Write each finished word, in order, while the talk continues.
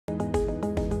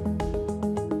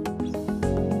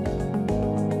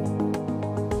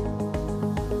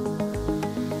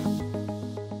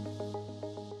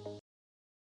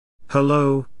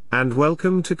Hello, and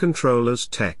welcome to Controllers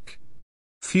Tech.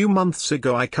 Few months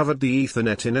ago I covered the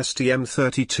Ethernet in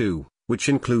STM32, which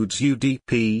includes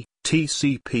UDP,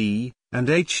 TCP, and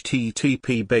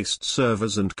HTTP-based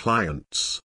servers and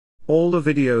clients. All the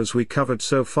videos we covered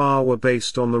so far were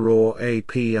based on the raw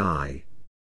API.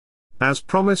 As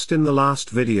promised in the last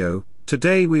video,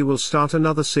 today we will start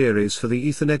another series for the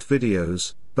Ethernet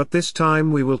videos, but this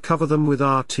time we will cover them with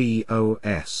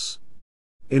RTOS.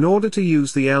 In order to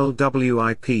use the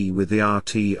Lwip with the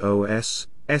RTOS,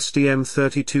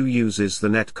 STM32 uses the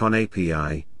Netconn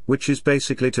API, which is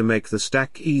basically to make the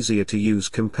stack easier to use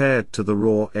compared to the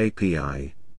raw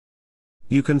API.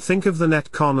 You can think of the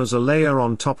Netconn as a layer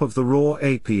on top of the raw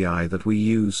API that we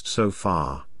used so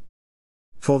far.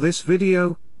 For this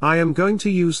video, I am going to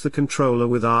use the controller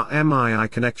with our MII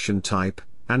connection type,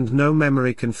 and no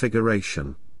memory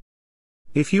configuration.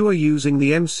 If you are using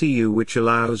the MCU which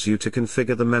allows you to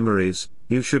configure the memories,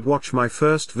 you should watch my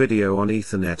first video on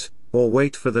Ethernet, or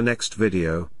wait for the next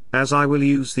video, as I will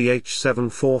use the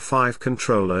H745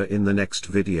 controller in the next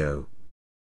video.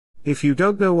 If you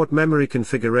don't know what memory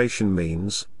configuration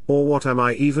means, or what am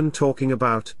I even talking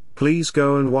about, please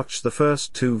go and watch the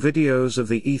first two videos of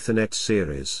the Ethernet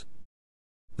series.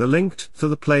 The link to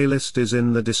the playlist is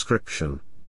in the description.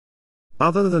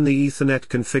 Other than the Ethernet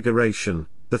configuration,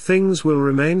 the things will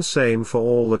remain same for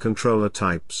all the controller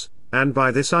types, and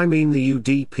by this I mean the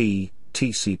UDP,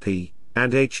 TCP,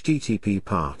 and HTTP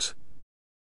part.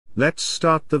 Let's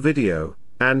start the video,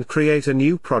 and create a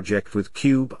new project with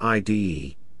Cube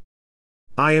IDE.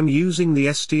 I am using the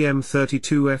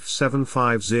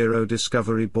STM32F750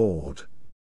 Discovery board.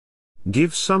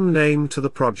 Give some name to the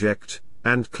project,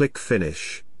 and click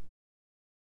Finish.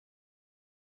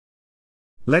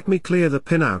 Let me clear the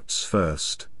pinouts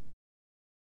first.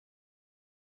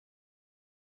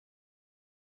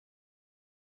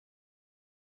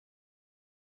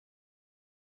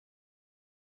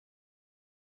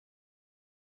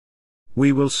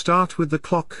 We will start with the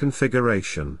clock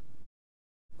configuration.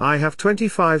 I have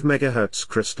 25 MHz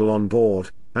crystal on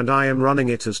board, and I am running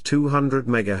it as 200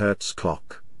 MHz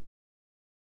clock.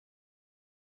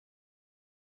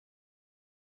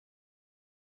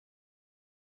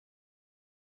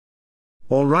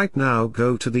 Alright, now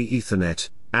go to the Ethernet,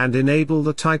 and enable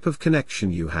the type of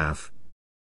connection you have.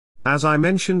 As I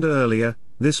mentioned earlier,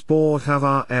 this board have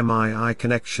our MII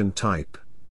connection type.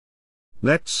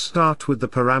 Let's start with the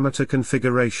parameter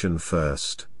configuration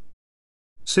first.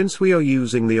 Since we are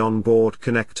using the onboard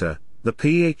connector, the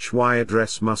PHY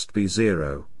address must be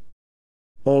 0.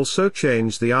 Also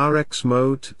change the RX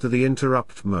mode to the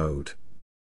interrupt mode.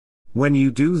 When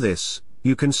you do this,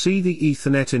 you can see the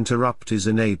Ethernet interrupt is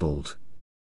enabled.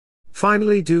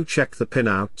 Finally, do check the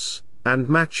pinouts, and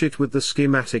match it with the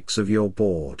schematics of your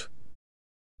board.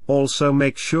 Also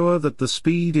make sure that the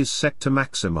speed is set to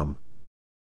maximum.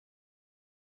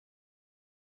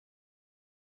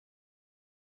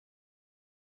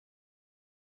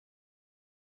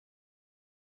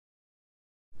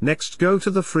 Next, go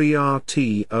to the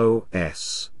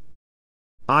Freertos.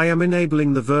 I am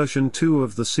enabling the version 2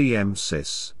 of the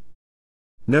CMSIS.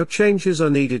 No changes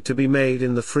are needed to be made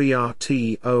in the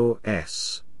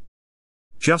Freertos.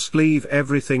 Just leave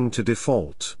everything to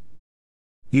default.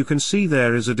 You can see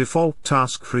there is a default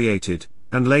task created,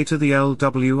 and later the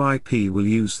Lwip will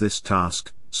use this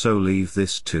task, so leave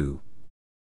this too.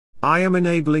 I am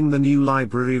enabling the new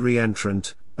library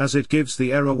reentrant, as it gives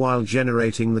the error while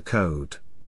generating the code.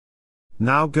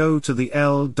 Now go to the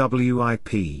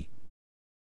Lwip.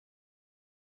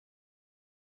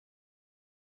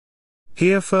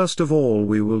 Here first of all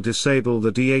we will disable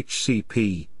the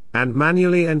DHCP, and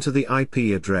manually enter the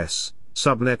IP address,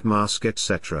 subnet mask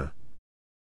etc.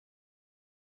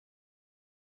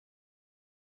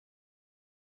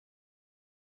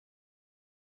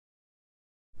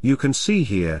 You can see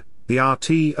here, the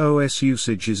RTOS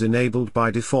usage is enabled by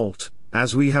default,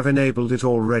 as we have enabled it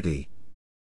already.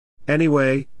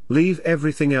 Anyway, leave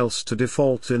everything else to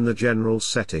default in the general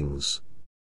settings.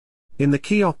 In the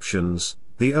key options,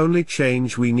 the only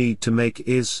change we need to make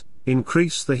is,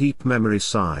 increase the heap memory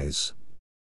size.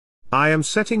 I am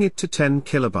setting it to 10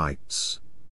 kilobytes.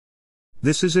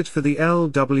 This is it for the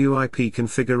Lwip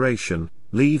configuration,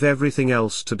 leave everything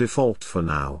else to default for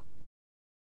now.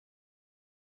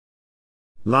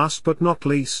 Last but not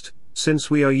least,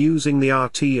 since we are using the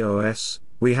RTOS,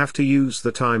 we have to use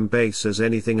the time base as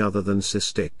anything other than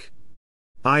SysTick.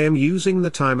 I am using the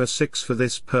timer 6 for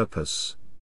this purpose.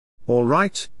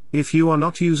 Alright, if you are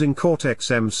not using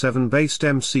Cortex-M7 based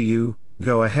MCU,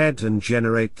 go ahead and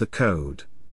generate the code.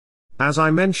 As I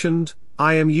mentioned,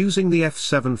 I am using the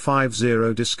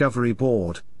F750 Discovery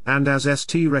board, and as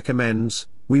ST recommends,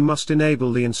 we must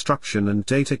enable the instruction and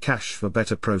data cache for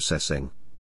better processing.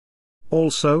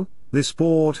 Also, this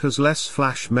board has less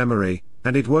flash memory,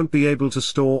 and it won't be able to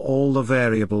store all the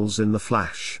variables in the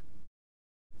flash.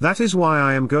 That is why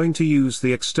I am going to use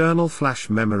the external flash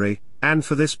memory, and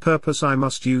for this purpose I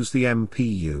must use the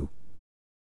MPU.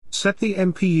 Set the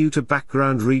MPU to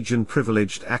background region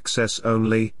privileged access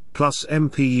only, plus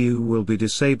MPU will be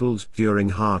disabled during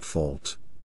hard fault.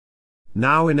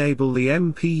 Now enable the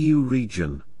MPU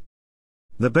region.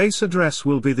 The base address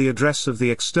will be the address of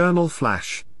the external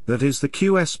flash, that is the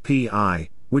QSPI,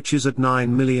 which is at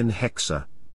 9 million hexa.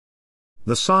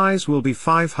 The size will be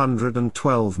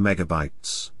 512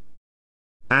 megabytes.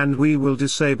 And we will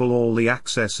disable all the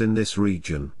access in this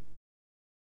region.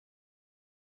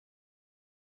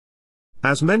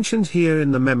 As mentioned here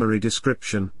in the memory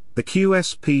description, the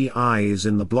QSPI is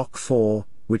in the block 4,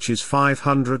 which is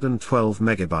 512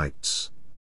 megabytes.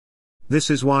 This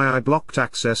is why I blocked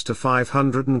access to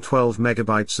 512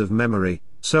 megabytes of memory,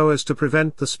 so as to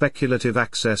prevent the speculative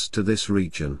access to this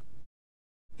region.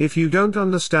 If you don't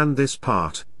understand this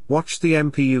part, watch the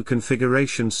MPU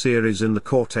configuration series in the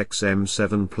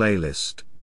Cortex-M7 playlist.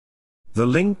 The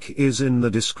link is in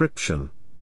the description.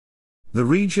 The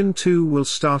region 2 will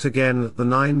start again at the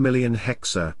 9 million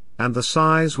hexa, and the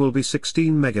size will be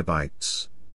 16 megabytes.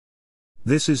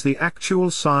 This is the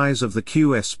actual size of the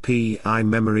QSPI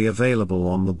memory available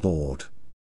on the board.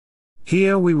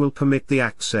 Here we will permit the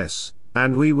access,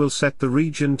 and we will set the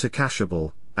region to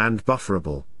cacheable, and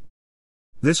bufferable.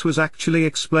 This was actually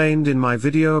explained in my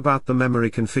video about the memory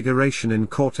configuration in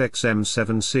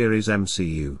Cortex-M7 series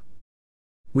MCU.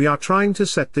 We are trying to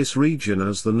set this region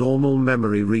as the normal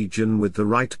memory region with the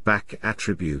write-back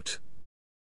attribute.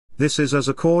 This is as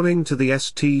according to the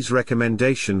ST's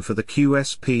recommendation for the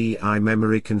QSPI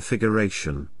memory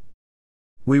configuration.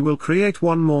 We will create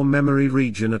one more memory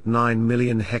region at 9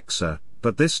 million hexa,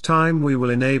 but this time we will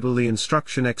enable the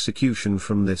instruction execution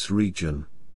from this region.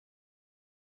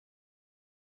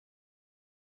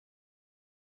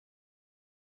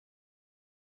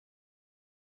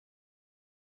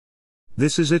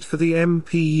 This is it for the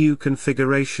MPU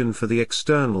configuration for the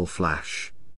external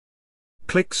flash.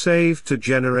 Click Save to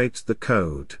generate the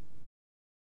code.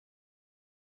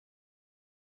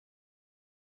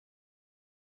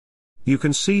 You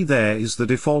can see there is the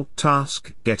default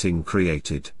task getting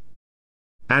created.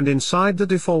 And inside the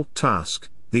default task,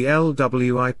 the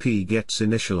Lwip gets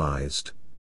initialized.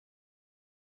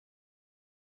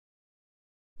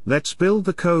 Let's build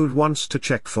the code once to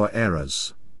check for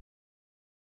errors.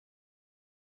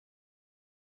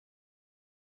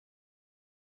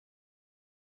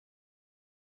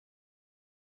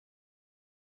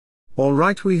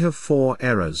 Alright, we have 4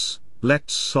 errors,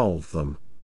 let's solve them.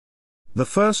 The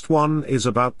first one is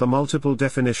about the multiple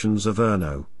definitions of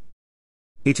ERNO.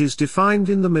 It is defined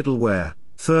in the middleware,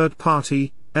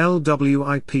 third-party,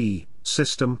 Lwip,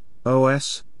 system,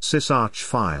 OS, sysarch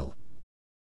file.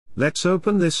 Let's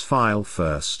open this file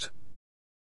first.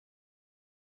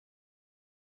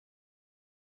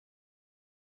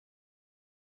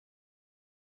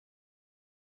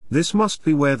 This must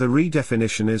be where the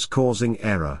redefinition is causing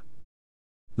error.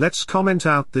 Let's comment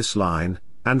out this line,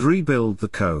 and rebuild the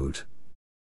code.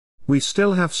 We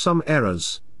still have some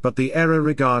errors, but the error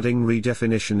regarding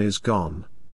redefinition is gone.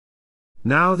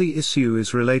 Now the issue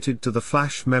is related to the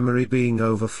flash memory being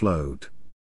overflowed.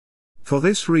 For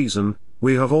this reason,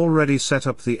 we have already set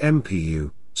up the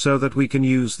MPU, so that we can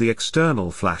use the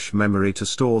external flash memory to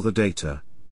store the data.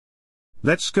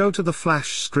 Let's go to the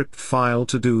flash script file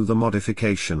to do the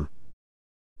modification.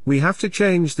 We have to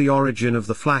change the origin of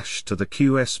the flash to the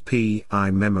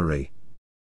QSPI memory.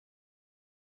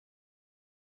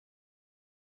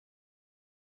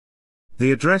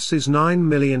 The address is 9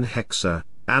 million hexa,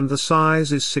 and the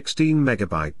size is 16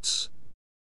 megabytes.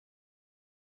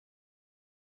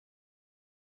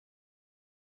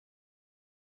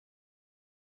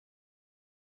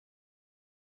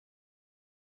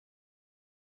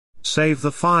 Save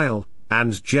the file,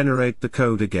 and generate the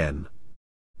code again.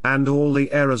 And all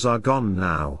the errors are gone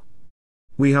now.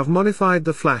 We have modified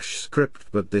the flash script,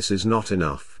 but this is not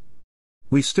enough.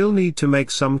 We still need to make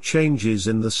some changes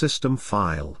in the system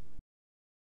file.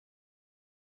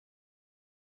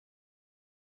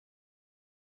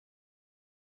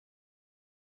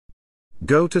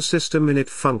 Go to system init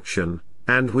function,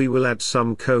 and we will add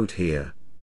some code here.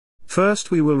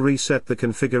 First we will reset the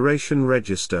configuration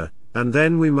register, and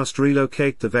then we must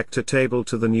relocate the vector table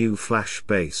to the new flash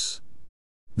base.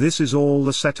 This is all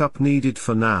the setup needed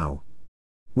for now.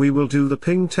 We will do the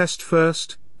ping test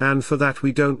first, and for that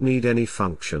we don't need any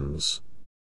functions.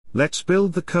 Let's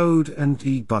build the code and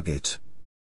debug it.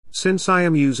 Since I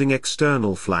am using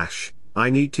external flash, I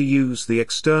need to use the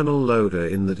external loader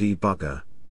in the debugger.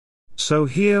 So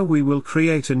here we will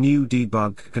create a new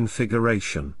debug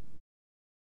configuration.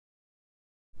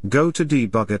 Go to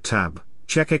Debugger tab,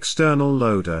 check External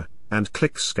Loader, and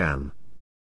click Scan.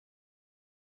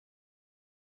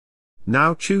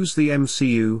 Now choose the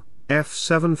MCU,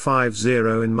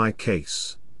 F750 in my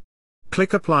case.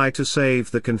 Click Apply to save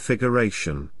the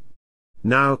configuration.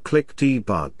 Now click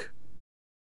Debug.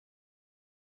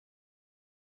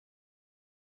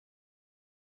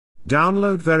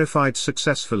 Download verified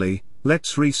successfully.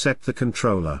 Let's reset the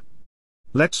controller.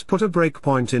 Let's put a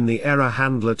breakpoint in the error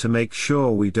handler to make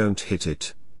sure we don't hit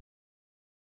it.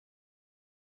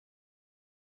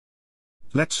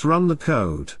 Let's run the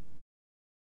code.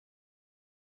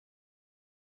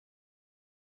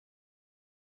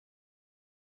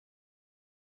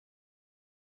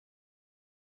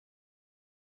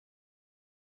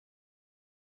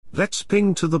 Let's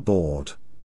ping to the board.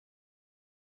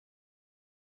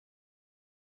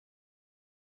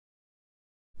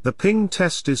 The ping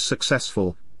test is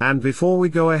successful, and before we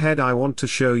go ahead I want to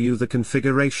show you the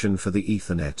configuration for the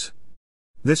Ethernet.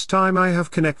 This time I have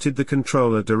connected the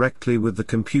controller directly with the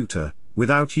computer,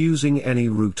 without using any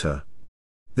router.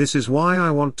 This is why I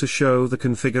want to show the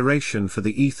configuration for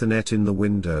the Ethernet in the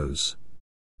Windows.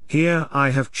 Here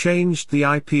I have changed the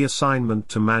IP assignment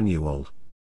to manual.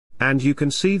 And you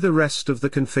can see the rest of the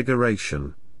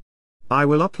configuration. I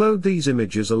will upload these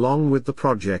images along with the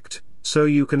project, so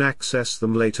you can access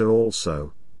them later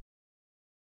also.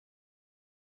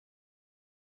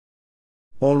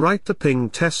 Alright, the ping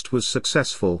test was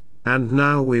successful, and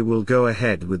now we will go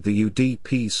ahead with the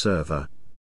UDP server.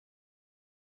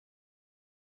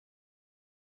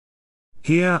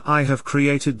 Here I have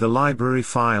created the library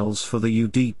files for the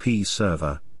UDP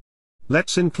server.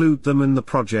 Let's include them in the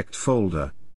project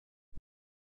folder.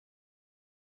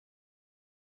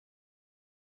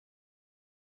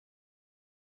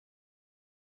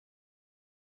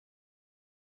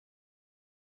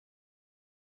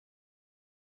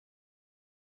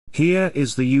 Here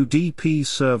is the UDP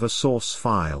server source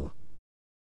file.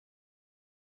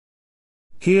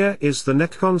 Here is the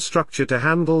Netconn structure to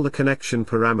handle the connection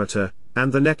parameter,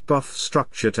 and the netbuff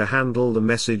structure to handle the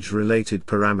message-related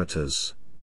parameters.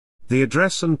 The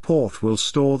address and port will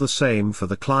store the same for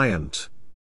the client.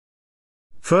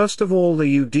 First of all,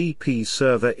 the UDP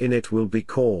server init will be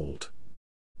called.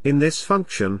 In this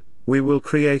function, we will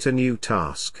create a new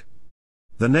task.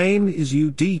 The name is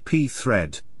UDP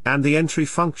thread, and the entry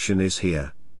function is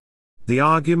here. The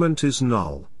argument is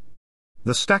null.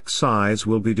 The stack size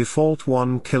will be default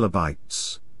 1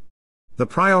 kilobytes. The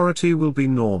priority will be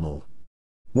normal.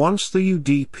 Once the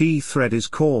UDP thread is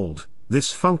called,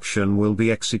 this function will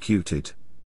be executed.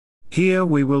 Here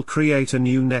we will create a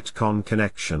new Netconn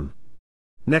connection.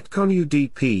 Netconn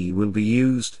UDP will be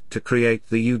used to create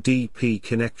the UDP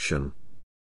connection.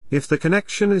 If the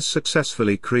connection is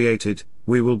successfully created,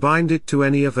 we will bind it to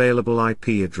any available IP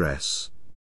address.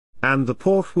 And the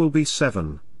port will be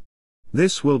 7.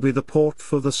 This will be the port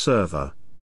for the server.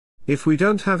 If we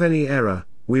don't have any error,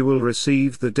 we will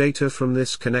receive the data from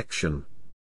this connection.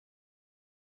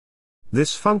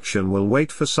 This function will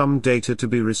wait for some data to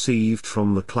be received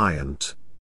from the client.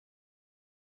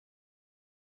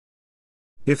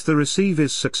 If the receive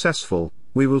is successful,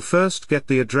 we will first get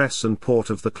the address and port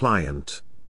of the client.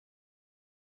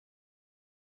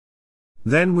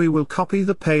 Then we will copy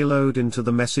the payload into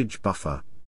the message buffer.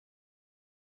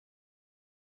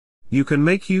 You can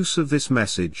make use of this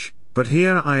message, but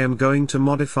here I am going to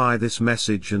modify this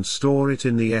message and store it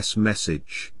in the S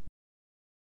message.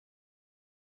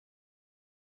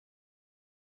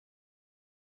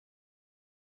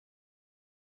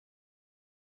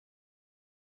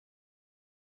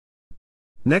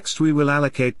 Next we will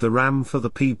allocate the RAM for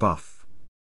the pbuff.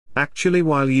 Actually,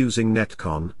 while using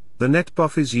Netconn, the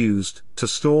netbuff is used to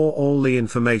store all the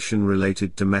information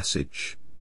related to message.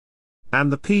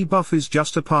 And the pbuff is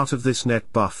just a part of this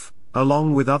netbuff,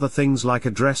 along with other things like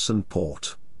address and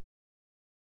port.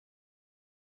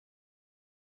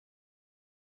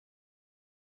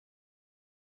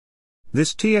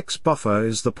 This TX buffer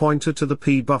is the pointer to the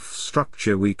pbuff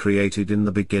structure we created in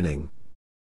the beginning.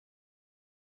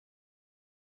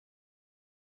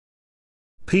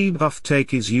 pbuff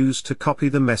take is used to copy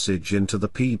the message into the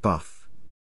pbuff.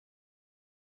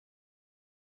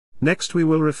 Next we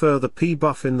will refer the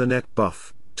pbuff in the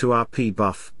netbuff to our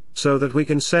pbuff, so that we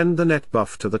can send the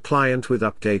netbuff to the client with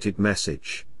updated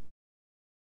message.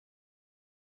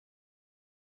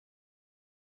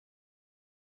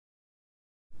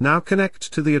 Now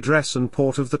connect to the address and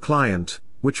port of the client,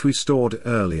 which we stored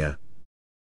earlier.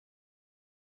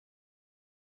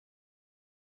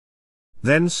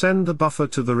 Then send the buffer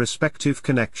to the respective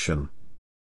connection.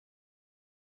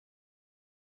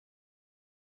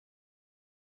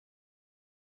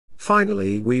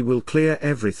 Finally, we will clear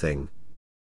everything.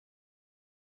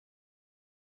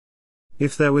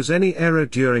 If there was any error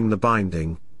during the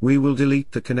binding, we will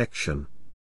delete the connection.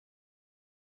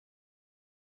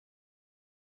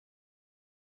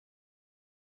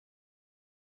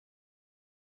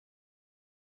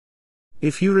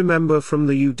 If you remember from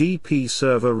the UDP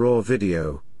server raw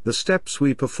video, the steps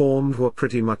we performed were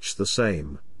pretty much the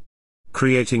same.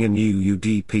 Creating a new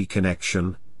UDP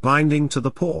connection, binding to the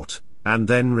port, and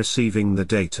then receiving the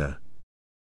data.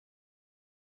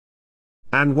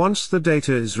 And once the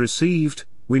data is received,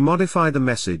 we modify the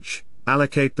message,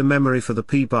 allocate the memory for the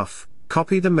pbuf,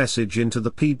 copy the message into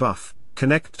the pbuf,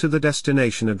 connect to the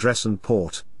destination address and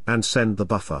port, and send the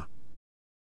buffer.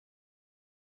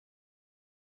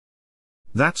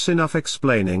 That's enough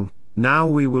explaining. Now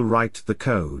we will write the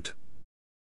code.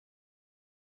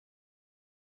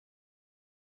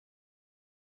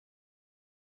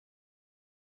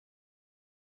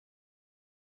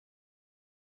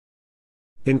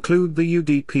 Include the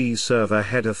UDP server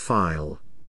header file.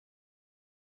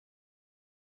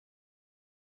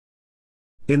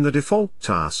 In the default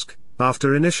task,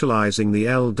 after initializing the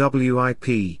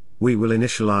LWIP, we will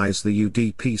initialize the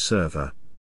UDP server.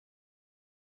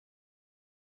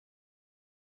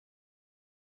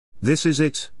 This is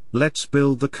it. Let's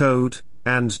build the code,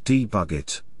 and debug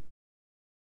it.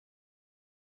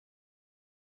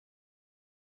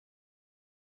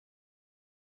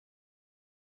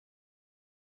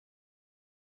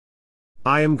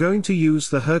 I am going to use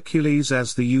the Hercules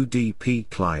as the UDP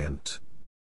client.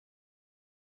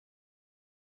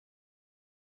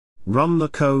 Run the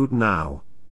code now.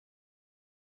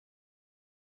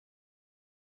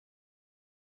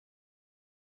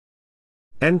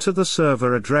 Enter the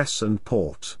server address and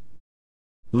port.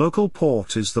 Local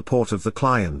port is the port of the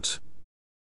client.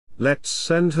 Let's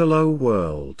send hello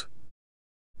world.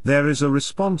 There is a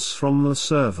response from the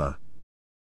server.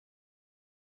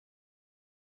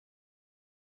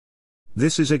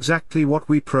 This is exactly what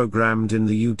we programmed in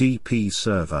the UDP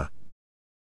server.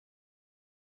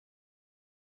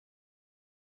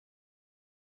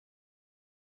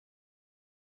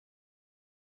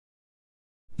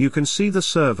 You can see the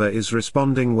server is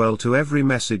responding well to every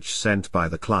message sent by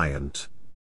the client.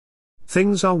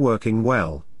 Things are working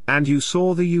well, and you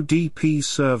saw the UDP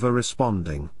server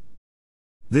responding.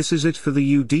 This is it for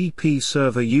the UDP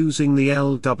server using the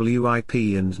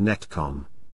LWIP and Netconn.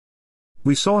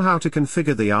 We saw how to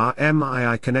configure the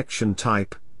RMII connection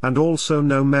type, and also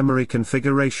no memory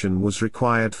configuration was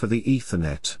required for the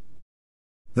Ethernet.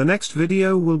 The next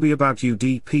video will be about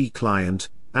UDP client,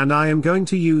 and I am going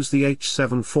to use the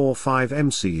H745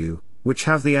 MCU, which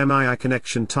have the MII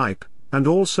connection type, and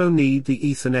also need the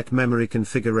Ethernet memory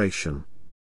configuration.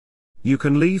 You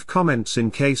can leave comments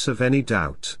in case of any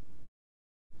doubt.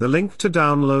 The link to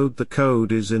download the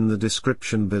code is in the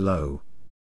description below.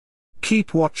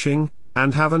 Keep watching,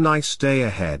 and have a nice day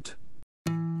ahead.